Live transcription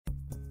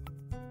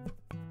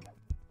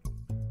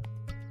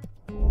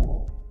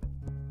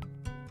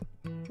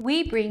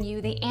We bring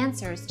you the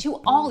answers to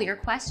all your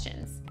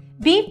questions.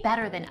 Be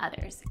better than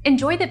others.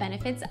 Enjoy the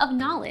benefits of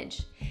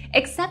knowledge.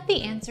 Accept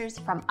the answers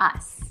from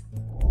us.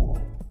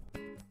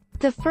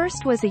 The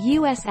first was a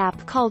US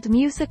app called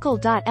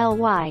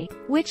Musical.ly,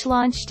 which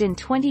launched in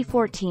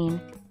 2014.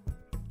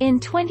 In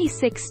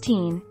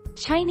 2016,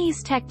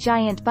 Chinese tech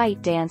giant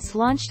ByteDance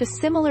launched a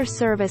similar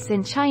service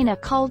in China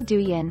called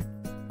Douyin.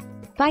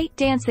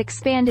 ByteDance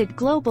expanded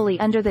globally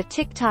under the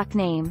TikTok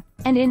name,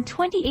 and in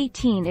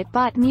 2018 it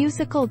bought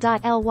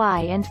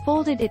Musical.ly and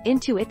folded it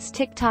into its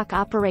TikTok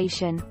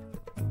operation.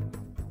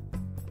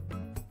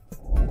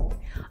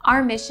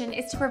 Our mission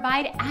is to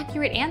provide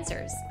accurate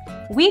answers.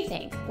 We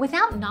think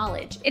without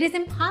knowledge, it is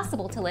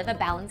impossible to live a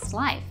balanced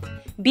life.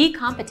 Be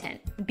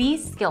competent, be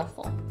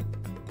skillful.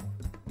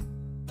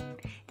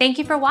 Thank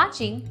you for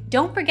watching.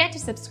 Don't forget to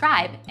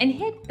subscribe and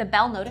hit the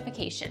bell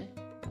notification.